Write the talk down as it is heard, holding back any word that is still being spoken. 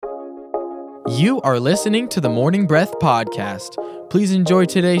You are listening to the Morning Breath Podcast. Please enjoy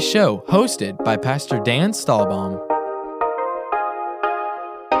today's show, hosted by Pastor Dan Stahlbaum.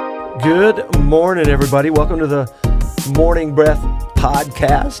 Good morning, everybody. Welcome to the Morning Breath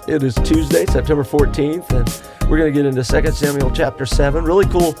Podcast. It is Tuesday, September 14th, and we're going to get into 2 Samuel chapter 7. Really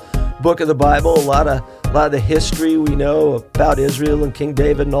cool book of the Bible. A lot of the history we know about Israel and King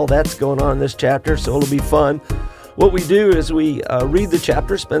David and all that's going on in this chapter, so it'll be fun. What we do is we read the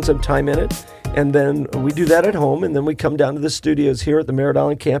chapter, spend some time in it, and then we do that at home, and then we come down to the studios here at the Merritt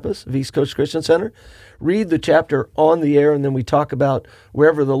Island campus of East Coast Christian Center, read the chapter on the air, and then we talk about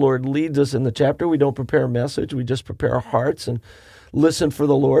wherever the Lord leads us in the chapter. We don't prepare a message. We just prepare our hearts and listen for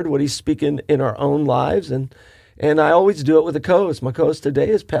the Lord, what He's speaking in our own lives. And I always do it with a co-host. My co-host today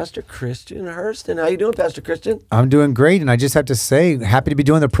is Pastor Christian Hurston. How you doing, Pastor Christian? I'm doing great, and I just have to say, happy to be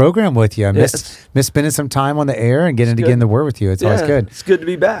doing the program with you. I missed spending some time on the air and getting to get in the Word with you. It's always good. It's good to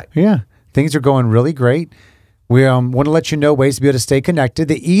be back. Yeah, things are going really great. We want to let you know ways to be able to stay connected.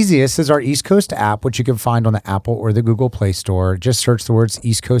 The easiest is our East Coast app, which you can find on the Apple or the Google Play Store. Just search the words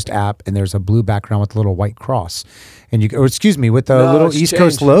East Coast app, and there's a blue background with a little white cross. And with the little East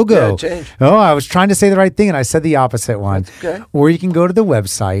Coast logo. Yeah, oh, I was trying to say the right thing, and I said the opposite one. That's okay. Or you can go to the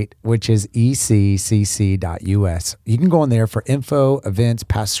website, which is eccc.us. You can go on there for info, events,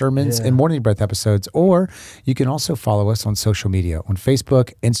 past sermons, and Morning Breath episodes. Or you can also follow us on social media, on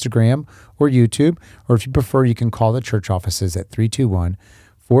Facebook, Instagram, or YouTube. Or if you prefer, you can call the church offices at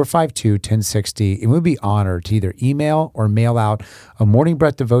 321-452-1060, and we'll be honored to either email or mail out a Morning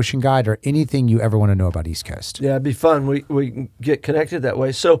Breath devotion guide or anything you ever want to know about East Coast. Yeah, it'd be fun. We can get connected that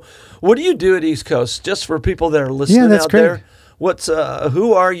way. So what do you do at East Coast? Just for people that are listening out great. there,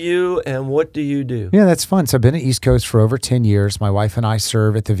 who are you and what do you do? Yeah, that's fun. So I've been at East Coast for over 10 years. My wife and I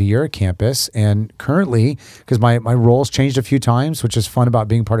serve at the Viera campus, and currently, because my role's changed a few times, which is fun about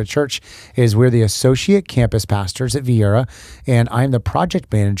being part of church, is we're the associate campus pastors at Viera, and I'm the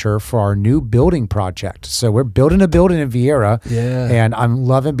project manager for our new building project. So we're building a building in Viera, and I'm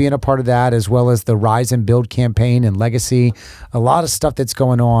loving being a part of that, as well as the Rise and Build campaign and legacy. A lot of stuff that's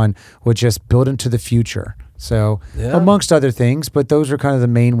going on with just building to the future. So amongst other things, but those are kind of the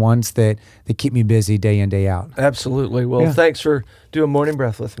main ones that keep me busy day in, day out. Absolutely. Well, thanks for doing Morning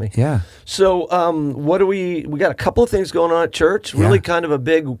Breath with me. Yeah. So what do we got a couple of things going on at church, really kind of a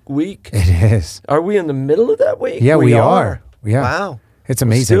big week. It is. Are we in the middle of that week? Yeah, we are. Yeah. Wow. It's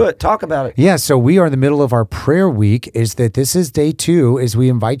amazing. Let's do it. Talk about it. Yeah, so we are in the middle of our prayer week. This is day 2, as we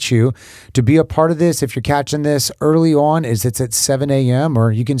invite you to be a part of this. If you're catching this early on, it's at 7 a.m., or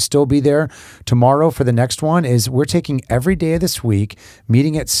you can still be there tomorrow for the next one. We're taking every day of this week,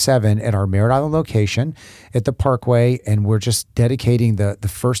 meeting at 7 at our Merritt Island location at the Parkway, and we're just dedicating the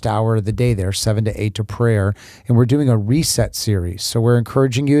first hour of the day there, 7 to 8, to prayer, and we're doing a reset series. So we're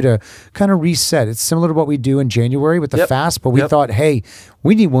encouraging you to kind of reset. It's similar to what we do in January with the fast, but we thought, hey,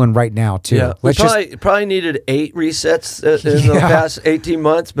 we need one right now, too. Yeah, we probably needed 8 resets in the past 18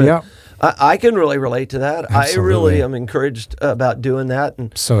 months, but I can really relate to that. Absolutely. I really am encouraged about doing that.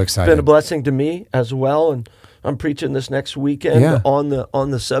 And so excited. It's been a blessing to me as well, and I'm preaching this next weekend on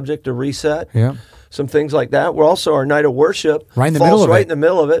the subject of reset. Yeah. Some things like that. We're also, our night of worship right in the falls middle of right it. in the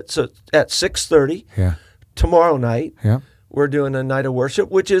middle of it. So at 6:30 tomorrow night, we're doing a night of worship,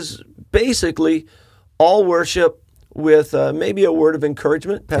 which is basically all worship with maybe a word of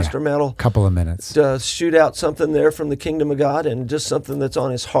encouragement. Pastor Matt will couple of minutes shoot out something there from the kingdom of God, and just something that's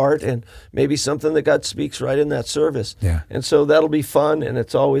on his heart, and maybe something that God speaks right in that service. Yeah. And so that'll be fun, and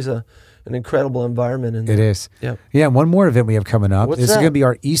it's always an incredible environment in there. It is. Yep. Yeah, one more event we have coming up. What's this that? is going to be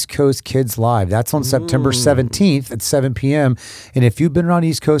our East Coast Kids Live. That's on September 17th at 7 p.m. And if you've been around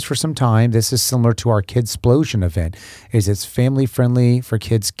East Coast for some time, this is similar to our Kids Explosion event. It's family friendly for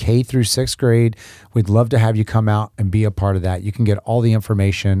kids K through 6th grade. We'd love to have you come out and be a part of that. You can get all the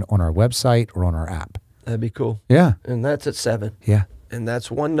information on our website or on our app. That'd be cool. Yeah. And that's at 7. Yeah. And that's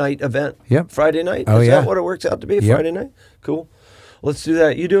one night event. Yep. Friday night. Oh, is that what it works out to be? Yep. Friday night? Cool. Let's do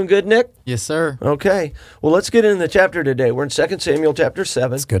that. You doing good, Nick? Yes, sir. Okay. Well, let's get into the chapter today. We're in 2 Samuel chapter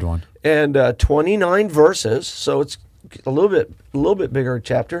 7. That's a good one. And 29 verses, so it's a little bit bigger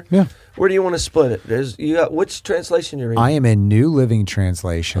chapter. Yeah. Where do you want to split it? Which translation you're reading? I am in New Living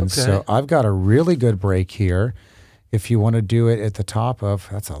Translation, so I've got a really good break here. If you want to do it at the top of,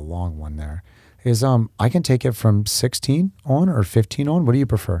 that's a long one there. I can take it from 16 on or 15 on. What do you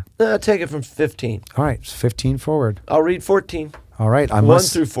prefer? Take it from 15. All right, 15 forward. I'll read 14. All right, 1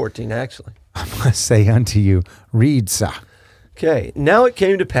 through 14, actually. I must say unto you, read, sir. Okay, now it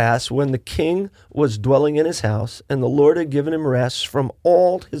came to pass when the king was dwelling in his house, and the Lord had given him rest from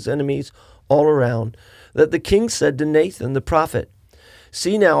all his enemies all around, that the king said to Nathan the prophet,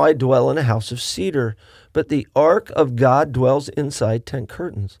 See now, I dwell in a house of cedar, but the ark of God dwells inside tent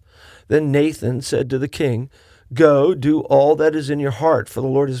curtains. Then Nathan said to the king, Go, do all that is in your heart, for the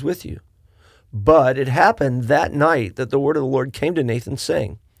Lord is with you. But it happened that night that the word of the Lord came to Nathan,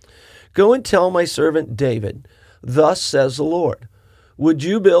 saying, Go and tell my servant David, Thus says the Lord, Would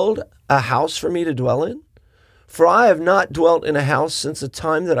you build a house for me to dwell in? For I have not dwelt in a house since the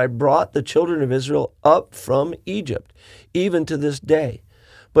time that I brought the children of Israel up from Egypt, even to this day,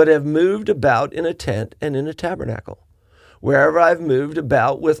 but have moved about in a tent and in a tabernacle. Wherever I have moved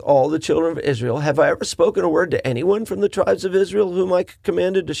about with all the children of Israel, have I ever spoken a word to anyone from the tribes of Israel, whom I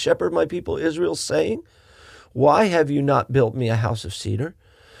commanded to shepherd my people Israel, saying, Why have you not built me a house of cedar?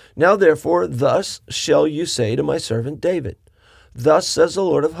 Now therefore, thus shall you say to my servant David, Thus says the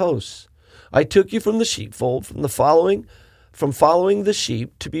Lord of hosts, I took you from the sheepfold, from following the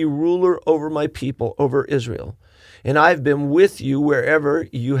sheep, to be ruler over my people, over Israel. And I have been with you wherever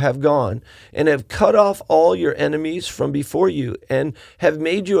you have gone, and have cut off all your enemies from before you, and have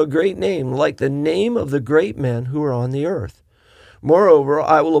made you a great name, like the name of the great men who are on the earth. Moreover,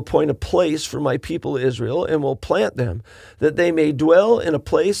 I will appoint a place for my people Israel, and will plant them, that they may dwell in a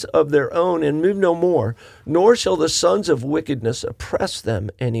place of their own, and move no more, nor shall the sons of wickedness oppress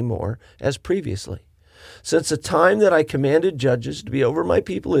them any more, as previously. Since the time that I commanded judges to be over my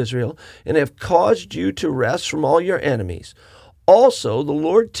people Israel, and have caused you to rest from all your enemies. Also, the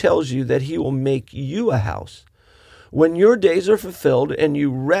Lord tells you that he will make you a house. When your days are fulfilled and you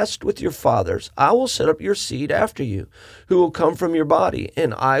rest with your fathers, I will set up your seed after you, who will come from your body,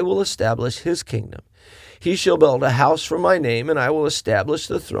 and I will establish his kingdom. He shall build a house for my name, and I will establish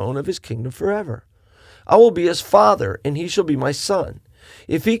the throne of his kingdom forever. I will be his father, and he shall be my son.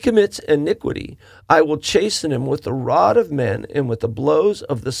 If he commits iniquity, I will chasten him with the rod of men and with the blows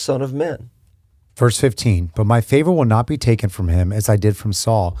of the Son of Men. Verse 15, But my favor will not be taken from him as I did from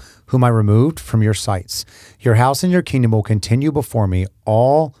Saul, whom I removed from your sights. Your house and your kingdom will continue before me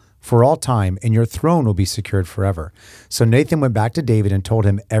for all time, and your throne will be secured forever. So Nathan went back to David and told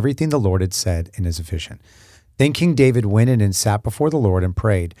him everything the Lord had said in his vision. Then King David went in and sat before the Lord and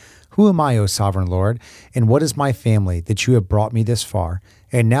prayed, Who am I, O sovereign Lord, and what is my family that you have brought me this far?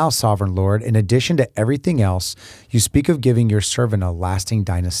 And now, sovereign Lord, in addition to everything else, you speak of giving your servant a lasting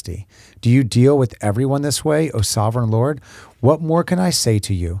dynasty. Do you deal with everyone this way, O sovereign Lord? What more can I say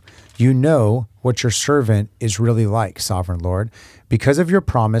to you? You know what your servant is really like, sovereign Lord. Because of your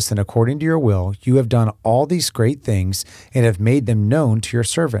promise and according to your will, you have done all these great things and have made them known to your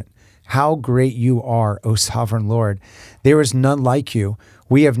servant. How great you are, O sovereign Lord. There is none like you.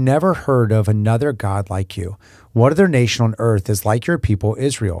 We have never heard of another God like you. What other nation on earth is like your people,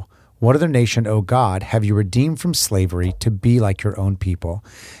 Israel? What other nation, O God, have you redeemed from slavery to be like your own people?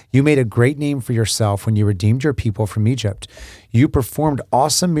 You made a great name for yourself when you redeemed your people from Egypt. You performed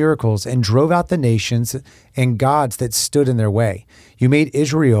awesome miracles and drove out the nations and gods that stood in their way. You made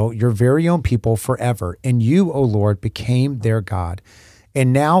Israel your very own people forever, and you, O Lord, became their God.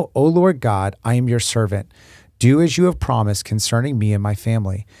 And now, O Lord God, I am your servant. Do as you have promised concerning me and my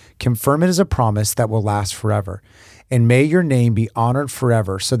family. Confirm it as a promise that will last forever. And may your name be honored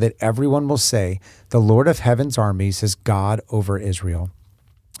forever, so that everyone will say, The Lord of heaven's armies is God over Israel.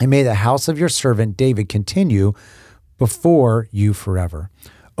 And may the house of your servant David continue before you forever.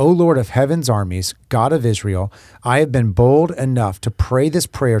 O Lord of heaven's armies, God of Israel, I have been bold enough to pray this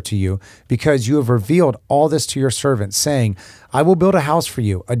prayer to you because you have revealed all this to your servant, saying, I will build a house for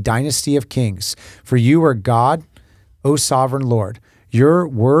you, a dynasty of kings. For you are God, O sovereign Lord. Your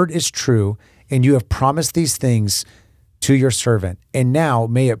word is true, and you have promised these things to your servant. And now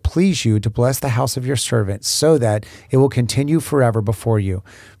may it please you to bless the house of your servant so that it will continue forever before you.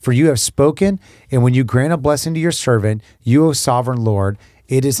 For you have spoken, and when you grant a blessing to your servant, you, O sovereign Lord,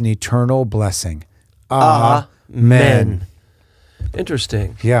 it is an eternal blessing. Amen.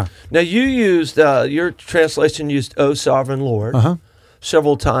 Interesting. Yeah. Now you used, your translation used, O sovereign Lord,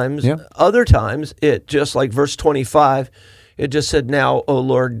 several times. Yeah. Other times, it just like verse 25, it just said, now, O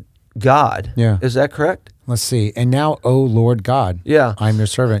Lord God. Yeah. Is that correct? Let's see. And now, O Lord God, yeah, I'm your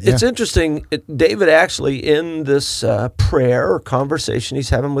servant. It's interesting. David actually, in this prayer or conversation he's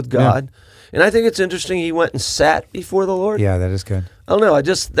having with God, and I think it's interesting, he went and sat before the Lord. Yeah, that is good. I don't know.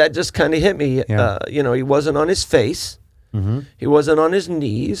 That just kind of hit me. Yeah. He wasn't on his face. Mm-hmm. He wasn't on his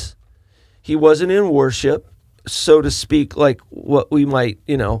knees. He wasn't in worship, so to speak, like what we might,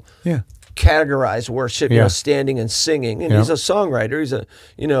 categorize worship, standing and singing. And he's a songwriter. He's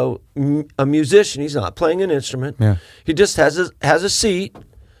a musician. He's not playing an instrument. Yeah. He just has a seat,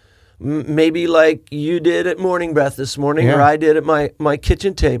 maybe like you did at Morning Breath this morning, or I did at my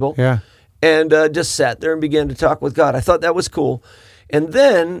kitchen table. Yeah. And just sat there and began to talk with God. I thought that was cool. And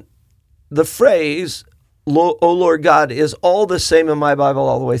then the phrase, O Lord God, is all the same in my Bible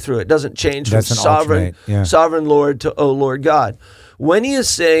all the way through. It doesn't change from That's an alternate, yeah. sovereign Lord to O Lord God. When he is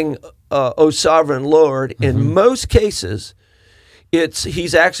saying, O sovereign Lord, in most cases,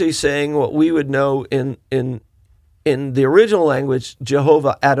 he's actually saying what we would know in the original language,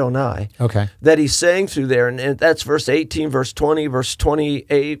 Jehovah Adonai. Okay. That he's saying through there. And that's verse 18, verse 20, verse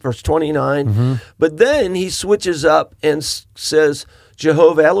 28, verse 29. But then he switches up and says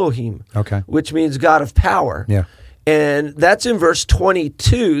Jehovah Elohim, Okay. which means God of power. Yeah. And that's in verse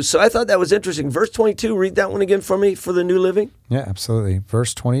 22. So I thought that was interesting. Verse 22, read that one again for me for the New Living. Yeah, absolutely.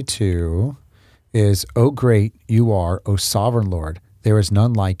 Verse 22 is, O great you are, O sovereign Lord. There is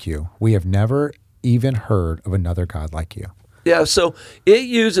none like you. We have never even heard of another God like you. Yeah, so it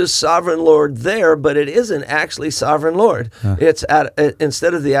uses sovereign Lord there, but it isn't actually sovereign Lord. It's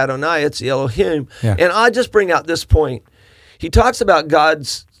instead of the Adonai, it's the Elohim. Yeah. And I just bring out this point. He talks about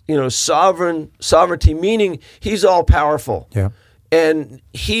God's, sovereignty, meaning he's all powerful. Yeah. And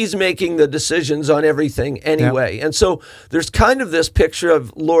he's making the decisions on everything anyway. And so there's kind of this picture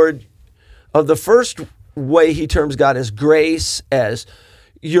of Lord, of the first way he terms God as grace, as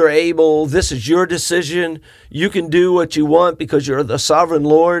you're able, this is your decision, you can do what you want because you're the sovereign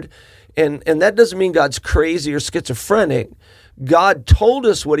Lord. And that doesn't mean God's crazy or schizophrenic. God told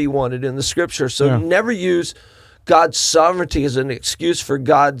us what he wanted in the scripture, so never use God's sovereignty as an excuse for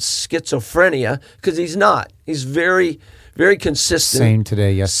God's schizophrenia, because he's not. He's very, very consistent. Same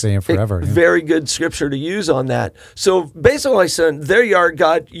today, yesterday, and forever. Yeah. Very good scripture to use on that. So basically, son, there you are,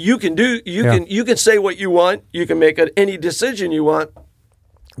 God. You can say what you want. You can make any decision you want.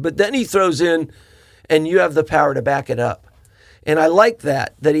 But then he throws in, and you have the power to back it up. And I like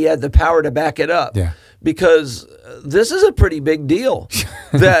that he had the power to back it up. Yeah. Because this is a pretty big deal.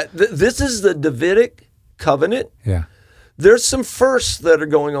 This is the Davidic covenant. Yeah. There's some firsts that are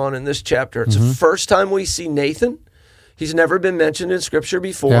going on in this chapter. It's the first time we see Nathan. He's never been mentioned in Scripture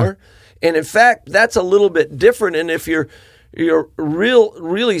before. Yeah. And in fact, that's a little bit different. And if you're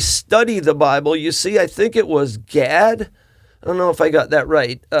really study the Bible, you see, I think it was Gad. I don't know if I got that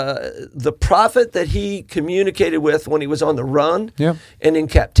right. The prophet that he communicated with when he was on the run and in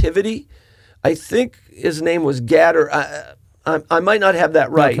captivity, I think his name was Gad, or I might not have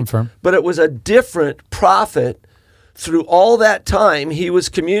that right. Confirm. But it was a different prophet through all that time he was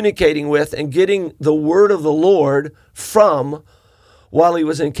communicating with and getting the word of the Lord from while he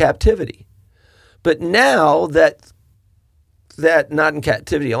was in captivity. But now that not in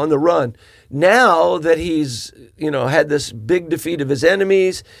captivity, on the run, now that he's, had this big defeat of his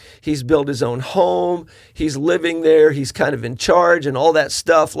enemies, he's built his own home, he's living there, he's kind of in charge and all that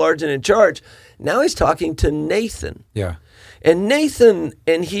stuff, large and in charge. Now he's talking to Nathan. Yeah. And Nathan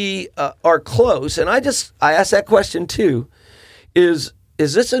and he are close. And I asked that question too. Is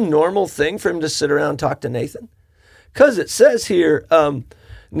this a normal thing for him to sit around and talk to Nathan? Because it says here,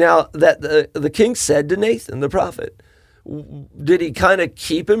 now that the king said to Nathan, the prophet, did he kind of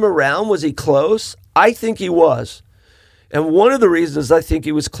keep him around? Was he close? I think he was. And one of the reasons I think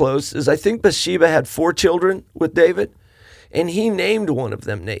he was close is I think Bathsheba had 4 children with David, and he named one of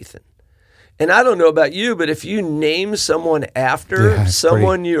them Nathan. And I don't know about you, but if you name someone after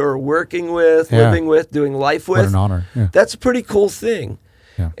someone you're working with, living with, doing life with, what an honor. Yeah. That's a pretty cool thing.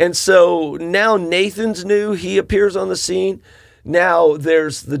 Yeah. And so now Nathan's new, he appears on the scene. Now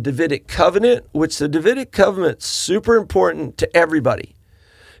there's the Davidic covenant, which the Davidic covenant's super important to everybody.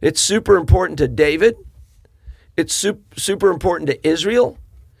 It's super important to David. It's super important to Israel.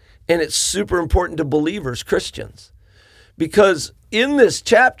 And it's super important to believers, Christians. Because in this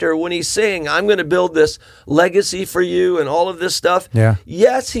chapter, when he's saying, I'm going to build this legacy for you and all of this stuff,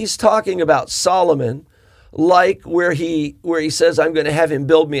 yes, he's talking about Solomon, like where he says, I'm going to have him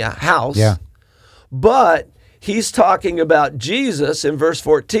build me a house. Yeah. But he's talking about Jesus in verse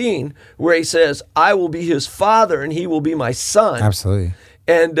 14, where he says, I will be his father and he will be my son. Absolutely.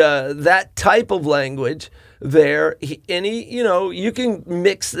 And that type of language there, you can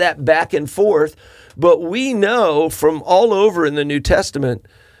mix that back and forth. But we know from all over in the New Testament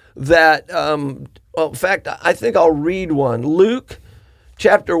that, in fact, I think I'll read one. Luke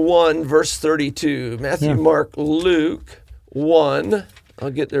chapter 1, verse 32. Matthew, Mark, Luke 1.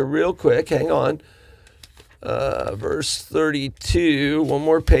 I'll get there real quick. Hang on. Verse 32. One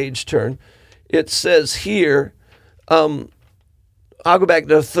more page turn. It says here, I'll go back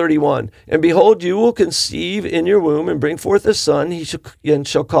to 31. And behold, you will conceive in your womb and bring forth a son. He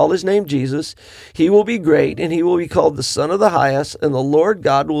shall call his name Jesus. He will be great, and he will be called the Son of the Highest. And the Lord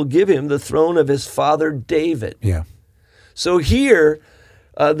God will give him the throne of his father David. Yeah. So here,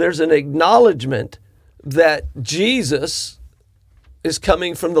 there's an acknowledgement that Jesus is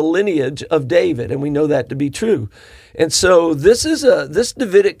coming from the lineage of David, and we know that to be true. And so this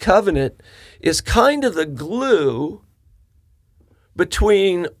Davidic covenant is kind of the glue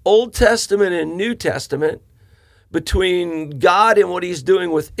between Old Testament and New Testament, between God and what he's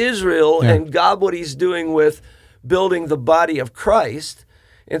doing with Israel and God what he's doing with building the body of Christ.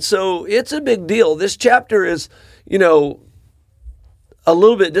 And so it's a big deal. This chapter is, a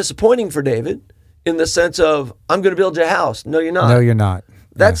little bit disappointing for David in the sense of, I'm going to build you a house. No, you're not. No, you're not.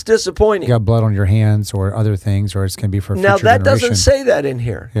 That's disappointing. You got blood on your hands or other things, or it's going to be for future generation. Now, that doesn't say that in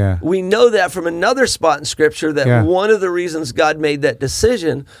here. Yeah. We know that from another spot in Scripture that one of the reasons God made that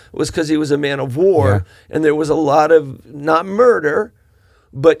decision was because he was a man of war, and there was a lot of, not murder,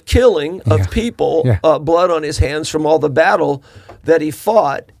 but killing of people, blood on his hands from all the battle that he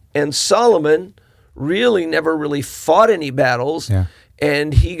fought. And Solomon really never really fought any battles,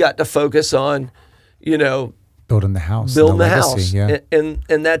 and he got to focus on, building the house,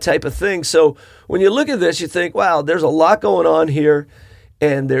 and that type of thing. So when you look at this, you think, wow, there's a lot going on here,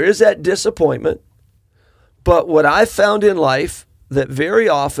 and there is that disappointment. But what I found in life, that very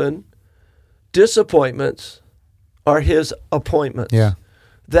often disappointments are his appointments. Yeah,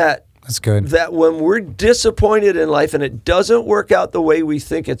 that's good. That when we're disappointed in life and it doesn't work out the way we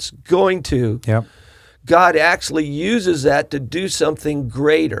think it's going to, God actually uses that to do something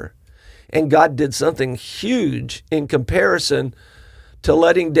greater. And God did something huge in comparison to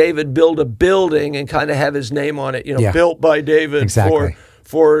letting David build a building and kind of have his name on it, built by David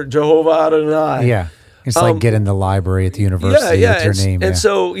for Jehovah Adonai. Yeah. It's like getting the library at the university with your name. And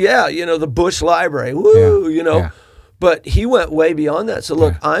so, the Bush Library, woo, But he went way beyond that. So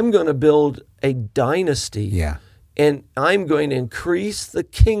look, I'm going to build a dynasty. Yeah. And I'm going to increase the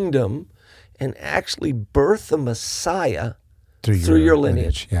kingdom and actually birth the Messiah through your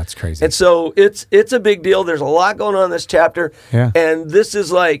lineage. Yeah, it's crazy. And so it's a big deal. There's a lot going on in this chapter. Yeah. And this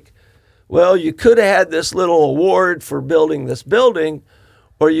is like, well, you could have had this little award for building this building,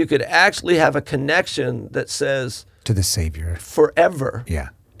 or you could actually have a connection that says to the Savior forever. Yeah.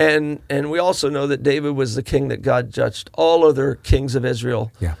 And we also know that David was the king that God judged all other kings of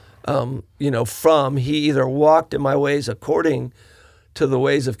Israel. Yeah. He either walked in my ways according to the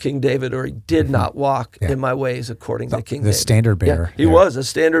ways of King David, or he did not walk in my ways according to King David. The standard bearer. Yeah, he was a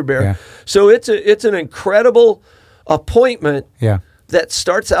standard bearer. Yeah. So it's an incredible appointment that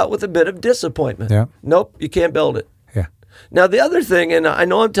starts out with a bit of disappointment. Yeah. Nope, you can't build it. Yeah. Now, the other thing, and I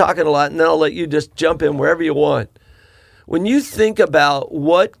know I'm talking a lot, and then I'll let you just jump in wherever you want. When you think about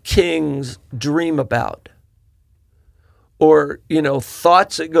what kings dream about, or,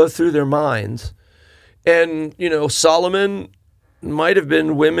 thoughts that go through their minds, and, Solomon might have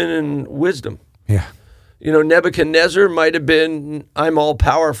been women and wisdom. Yeah. Nebuchadnezzar might have been, I'm all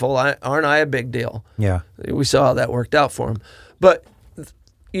powerful. Aren't I a big deal? Yeah. We saw how that worked out for him. But,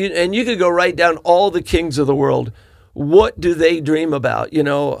 you could go right down all the kings of the world. What do they dream about?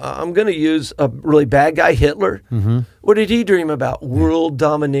 I'm going to use a really bad guy, Hitler. Mm-hmm. What did he dream about? World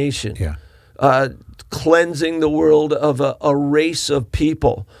domination. Yeah. Cleansing the world of a race of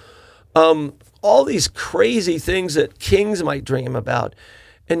people. All these crazy things that kings might dream about.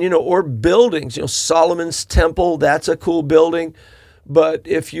 And, or buildings, Solomon's temple, that's a cool building. But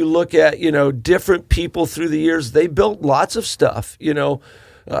if you look at, different people through the years, they built lots of stuff, the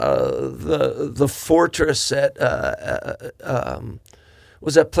fortress at,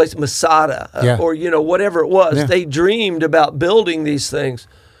 was that place, Masada, or, whatever it was. Yeah. They dreamed about building these things.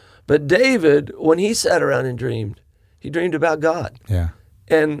 But David, when he sat around and dreamed, he dreamed about God. Yeah.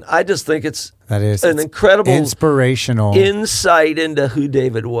 And I just think it's an incredible inspirational insight into who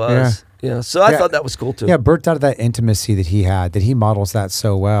David was. Yeah. So I thought that was cool too. Yeah, birthed out of that intimacy that he had, that he models that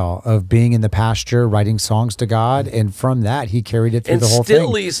so well, of being in the pasture, writing songs to God, and from that he carried it through the whole thing.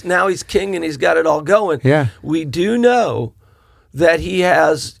 And still he's king and he's got it all going. Yeah. We do know that he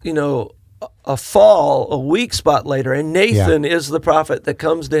has, a fall, a weak spot later, and Nathan is the prophet that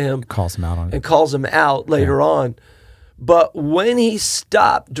comes to him, calls him out on it, and calls him out later on. But when he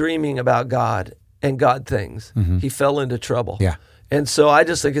stopped dreaming about God and God things, he fell into trouble. Yeah. And so I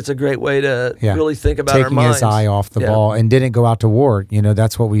just think it's a great way to really think about taking our minds. His eye off the ball and didn't go out to war.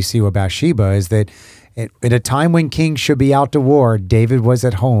 That's what we see with Bathsheba, is that at a time when kings should be out to war, David was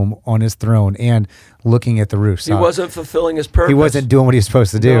at home on his throne and looking at the roofs. He wasn't fulfilling his purpose. He wasn't doing what he was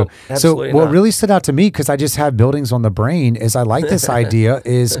supposed to do. No, so what really stood out to me, because I just have buildings on the brain, is I like this idea,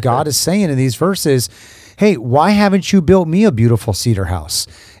 is God is saying in these verses, hey, why haven't you built me a beautiful cedar house?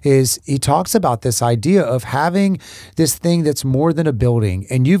 He talks about this idea of having this thing that's more than a building.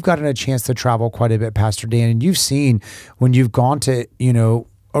 And you've gotten a chance to travel quite a bit, Pastor Dan, and you've seen when you've gone to,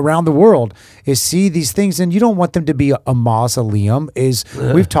 around the world is see these things, and you don't want them to be a mausoleum.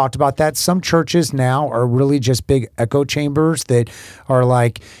 We've talked about that. Some churches now are really just big echo chambers that are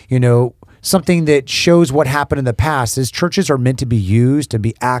like, something that shows what happened in the past. Is churches are meant to be used, to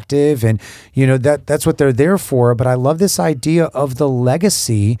be active, and that's what they're there for. But I love this idea of the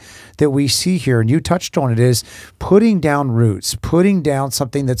legacy that we see here, and you touched on it, is putting down roots, putting down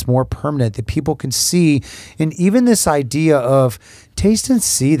something that's more permanent that people can see. And even this idea of taste and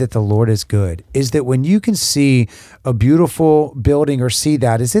see that the Lord is good, is that when you can see a beautiful building or see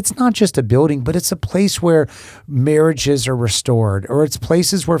that, is it's not just a building, but it's a place where marriages are restored, or it's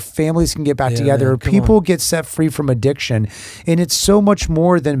places where families can get back together, or people get set free from addiction. And it's so much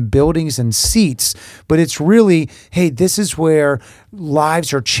more than buildings and seats, but it's really, hey, this is where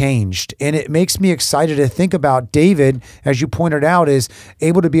lives are changed. And it makes me excited to think about David, as you pointed out, is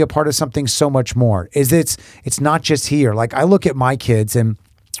able to be a part of something so much more. It's not just here. Like I look at my kids, and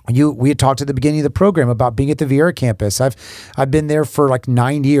we had talked at the beginning of the program about being at the Vieira campus. I've been there for like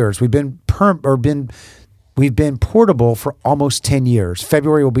 9 years. We've been portable for almost 10 years.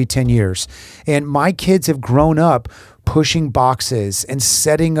 February will be 10 years. And my kids have grown up pushing boxes and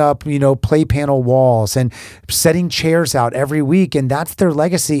setting up, play panel walls and setting chairs out every week. And that's their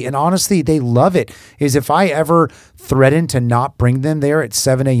legacy. And honestly, they love it. Is if I ever threaten to not bring them there at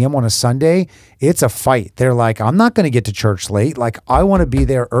 7 a.m. on a Sunday, it's a fight. They're like, I'm not going to get to church late. Like, I want to be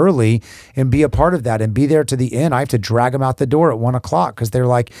there early and be a part of that and be there to the end. I have to drag them out the door at 1 o'clock because they're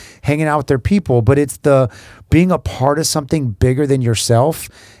like hanging out with their people. But it's the being a part of something bigger than yourself.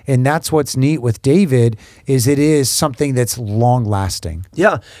 And that's what's neat with David, is it is something that's long lasting.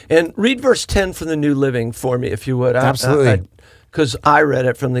 Yeah. And read verse 10 from the New Living for me, if you would. Absolutely. Because I read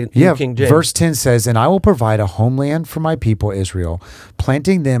it from the New King James. Verse 10 says, "And I will provide a homeland for my people Israel,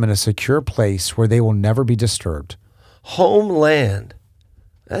 planting them in a secure place where they will never be disturbed." Homeland.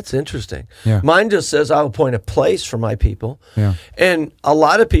 That's interesting. Yeah. Mine just says, I will appoint a place for my people. Yeah. And a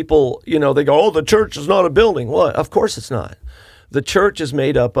lot of people, they go, the church is not a building. Well, of course it's not. The church is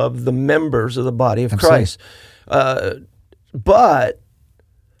made up of the members of the body of Christ. But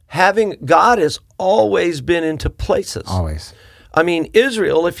God has always been into places. Always. I mean,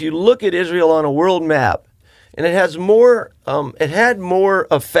 Israel, if you look at Israel on a world map, and it has more, it had more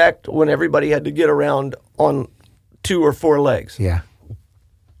effect when everybody had to get around on 2 or 4 legs. Yeah.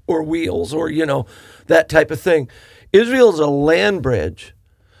 Or wheels, or, that type of thing. Israel is a land bridge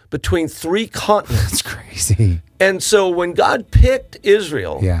between 3 continents. That's crazy. And so when God picked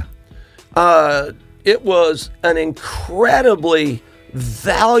Israel, it was an incredibly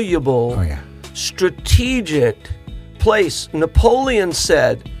valuable, strategic place. Napoleon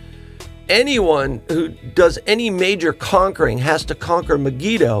said, anyone who does any major conquering has to conquer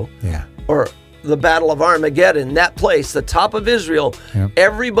Megiddo, or the Battle of Armageddon, that place, the top of Israel. Yep.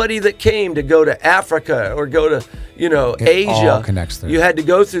 Everybody that came to go to Africa or go to, Asia, all connects there. You had to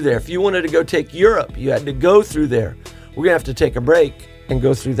go through there. If you wanted to go take Europe, you had to go through there. We're going to have to take a break and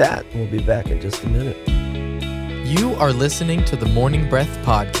go through that. We'll be back in just a minute. You are listening to the Morning Breath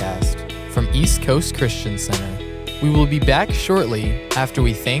podcast from East Coast Christian Center. We will be back shortly after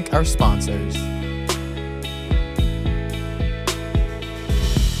we thank our sponsors.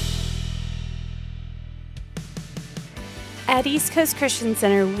 At East Coast Christian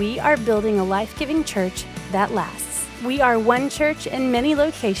Center, we are building a life-giving church that lasts. We are one church in many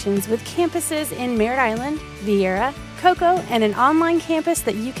locations with campuses in Merritt Island, Vieira, Cocoa, and an online campus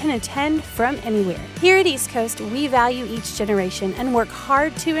that you can attend from anywhere. Here at East Coast, we value each generation and work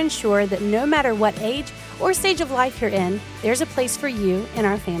hard to ensure that no matter what age or stage of life you're in, there's a place for you in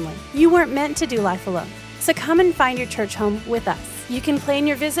our family. You weren't meant to do life alone, so come and find your church home with us. You can plan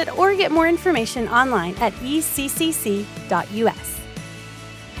your visit or get more information online at eccc.us.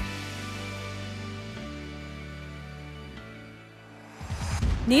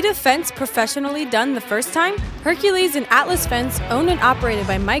 Need a fence professionally done the first time? Hercules and Atlas Fence, owned and operated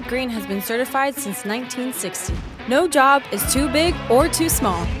by Mike Green, has been certified since 1960. No job is too big or too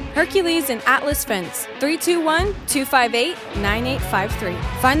small. Hercules and Atlas Fence, 321-258-9853.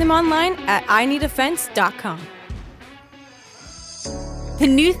 Find them online at ineedafence.com. The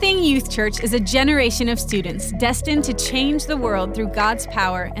New Thing Youth Church is a generation of students destined to change the world through God's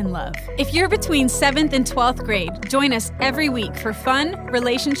power and love. If you're between 7th and 12th grade, join us every week for fun,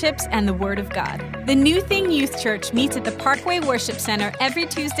 relationships, and the Word of God. The New Thing Youth Church meets at the Parkway Worship Center every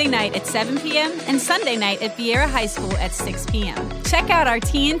Tuesday night at 7 p.m. and Sunday night at Vieira High School at 6 p.m. Check out our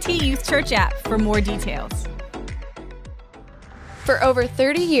TNT Youth Church app for more details. For over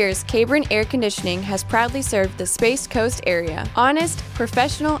 30 years, Cabron Air Conditioning has proudly served the Space Coast area. Honest,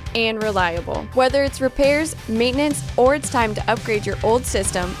 professional, and reliable. Whether it's repairs, maintenance, or it's time to upgrade your old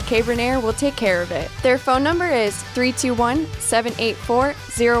system, Cabron Air will take care of it. Their phone number is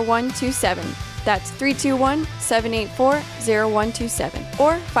 321-784-0127. That's 321-784-0127.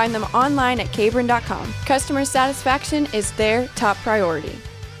 Or find them online at cabron.com. Customer satisfaction is their top priority.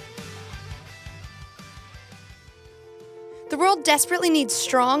 The world desperately needs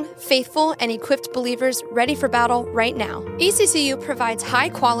strong, faithful, and equipped believers ready for battle right now. ECCU provides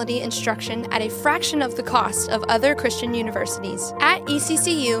high-quality instruction at a fraction of the cost of other Christian universities. At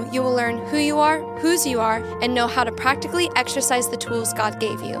ECCU, you will learn who you are, whose you are, and know how to practically exercise the tools God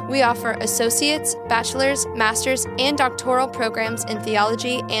gave you. We offer associates, bachelor's, master's, and doctoral programs in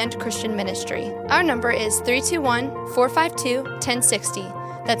theology and Christian ministry. Our number is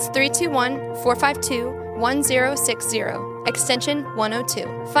 321-452-1060. That's 321-452-1060. Extension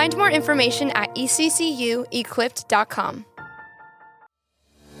 102. Find more information at eccuequipped.com.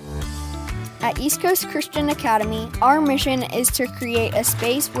 At East Coast Christian Academy, our mission is to create a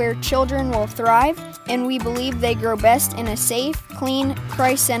space where children will thrive, and we believe they grow best in a safe, clean,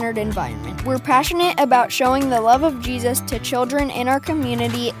 Christ-centered environment. We're passionate about showing the love of Jesus to children in our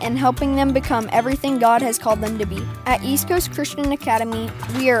community and helping them become everything God has called them to be. At East Coast Christian Academy,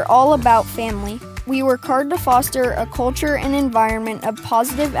 we are all about family. We work hard to foster a culture and environment of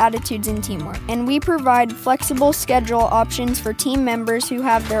positive attitudes and teamwork, and we provide flexible schedule options for team members who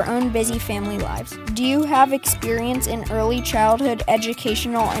have their own busy family lives. Do you have experience in early childhood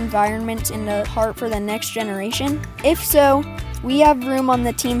educational environments and a heart for the next generation? If so, we have room on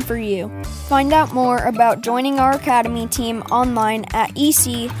the team for you. Find out more about joining our Academy team online at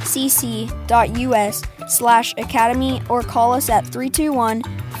ecc.us/academy or call us at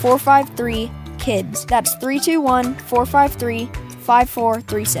 321-453-KIDS. That's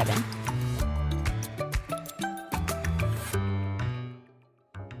 321-453-5437.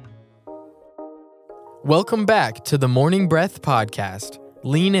 Welcome back to the Morning Breath Podcast.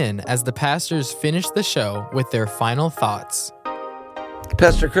 Lean in as the pastors finish the show with their final thoughts.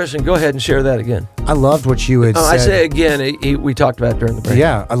 Pastor Christian, go ahead and share that again. I loved what you had said. I say again, we talked about it during the break.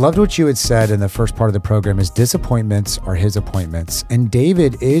 Yeah, I loved what you had said in the first part of the program is disappointments are his appointments. And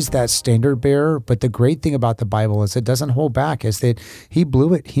David is that standard bearer, but the great thing about the Bible is it doesn't hold back, is that he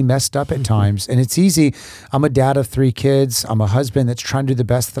blew it. He messed up at times. And it's easy. I'm a dad of 3 kids. I'm a husband that's trying to do the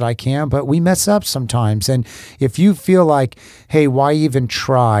best that I can, but we mess up sometimes. And if you feel like, hey, why even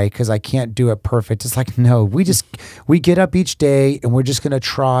try? Because I can't do it perfect. It's like, no, we get up each day and we're just going to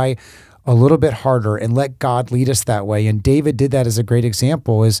try a little bit harder and let God lead us that way. And David did that as a great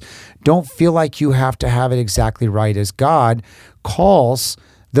example, is don't feel like you have to have it exactly right, as God calls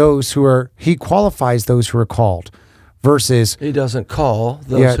those who are, he qualifies those who are called. Versus he doesn't call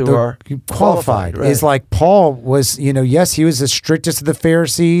those who are qualified. Right. It's like Paul was, yes, he was the strictest of the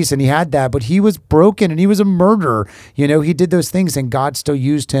Pharisees and he had that, but he was broken and he was a murderer. He did those things and God still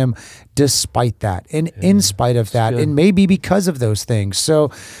used him despite that and in spite of that, and maybe because of those things.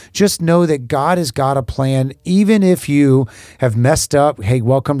 So just know that God has got a plan. Even if you have messed up, hey,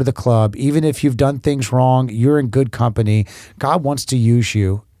 welcome to the club. Even if you've done things wrong, you're in good company. God wants to use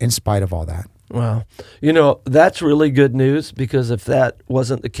you in spite of all that. Wow. That's really good news, because if that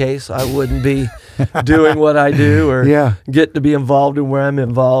wasn't the case, I wouldn't be doing what I do or get to be involved in where I'm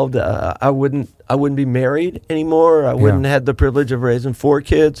involved. I wouldn't be married anymore. I wouldn't have the privilege of raising 4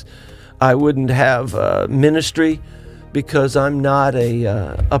 kids. I wouldn't have ministry, because I'm not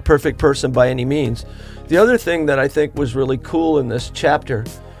a perfect person by any means. The other thing that I think was really cool in this chapter,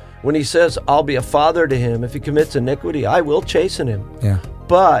 when he says, I'll be a father to him. If he commits iniquity, I will chasten him. Yeah.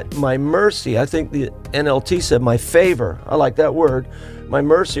 But my mercy, I think the NLT said my favor, I like that word, my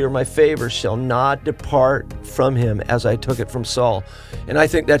mercy or my favor shall not depart from him as I took it from Saul. And I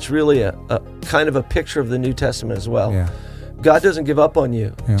think that's really a kind of a picture of the New Testament as well. Yeah. God doesn't give up on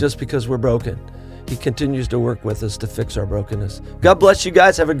you just because we're broken. He continues to work with us to fix our brokenness. God bless you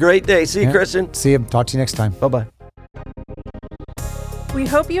guys. Have a great day. See you, Christian. See you. Talk to you next time. Bye-bye. We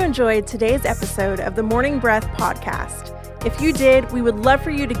hope you enjoyed today's episode of the Morning Breath Podcast. If you did, we would love for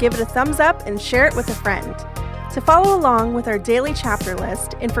you to give it a thumbs up and share it with a friend. To follow along with our daily chapter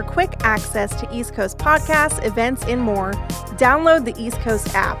list and for quick access to East Coast podcasts, events, and more, download the East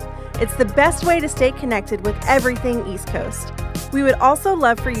Coast app. It's the best way to stay connected with everything East Coast. We would also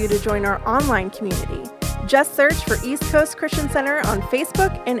love for you to join our online community. Just search for East Coast Christian Center on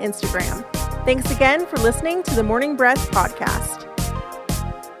Facebook and Instagram. Thanks again for listening to the Morning Breath Podcast.